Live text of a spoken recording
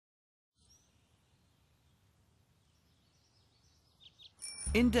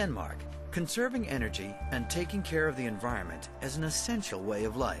In Denmark, conserving energy and taking care of the environment is an essential way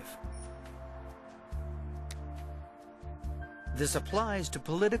of life. This applies to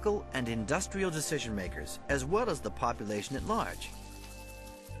political and industrial decision makers as well as the population at large.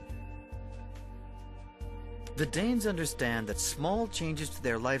 The Danes understand that small changes to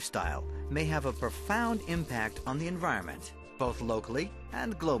their lifestyle may have a profound impact on the environment, both locally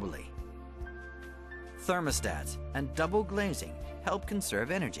and globally. Thermostats and double glazing help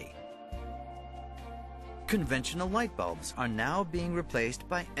conserve energy. Conventional light bulbs are now being replaced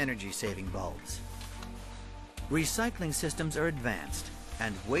by energy-saving bulbs. Recycling systems are advanced,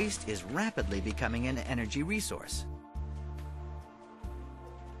 and waste is rapidly becoming an energy resource.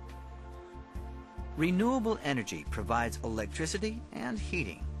 Renewable energy provides electricity and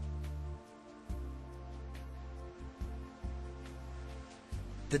heating.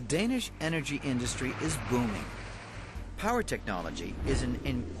 The Danish energy industry is booming. Power technology is an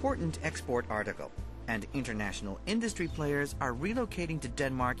important export article, and international industry players are relocating to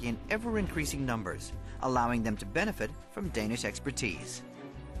Denmark in ever-increasing numbers, allowing them to benefit from Danish expertise.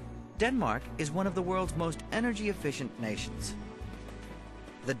 Denmark is one of the world's most energy-efficient nations.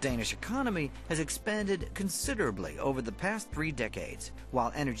 The Danish economy has expanded considerably over the past 3 decades,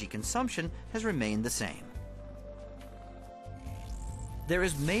 while energy consumption has remained the same. There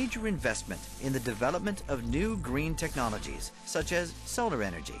is major investment in the development of new green technologies such as solar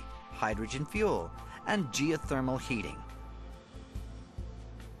energy, hydrogen fuel, and geothermal heating.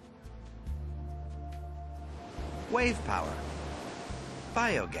 Wave power,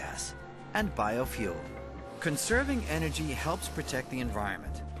 biogas, and biofuel. Conserving energy helps protect the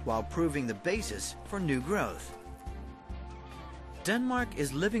environment while proving the basis for new growth. Denmark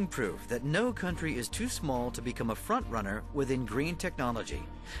is living proof that no country is too small to become a front-runner within green technology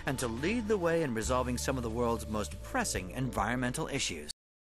and to lead the way in resolving some of the world's most pressing environmental issues.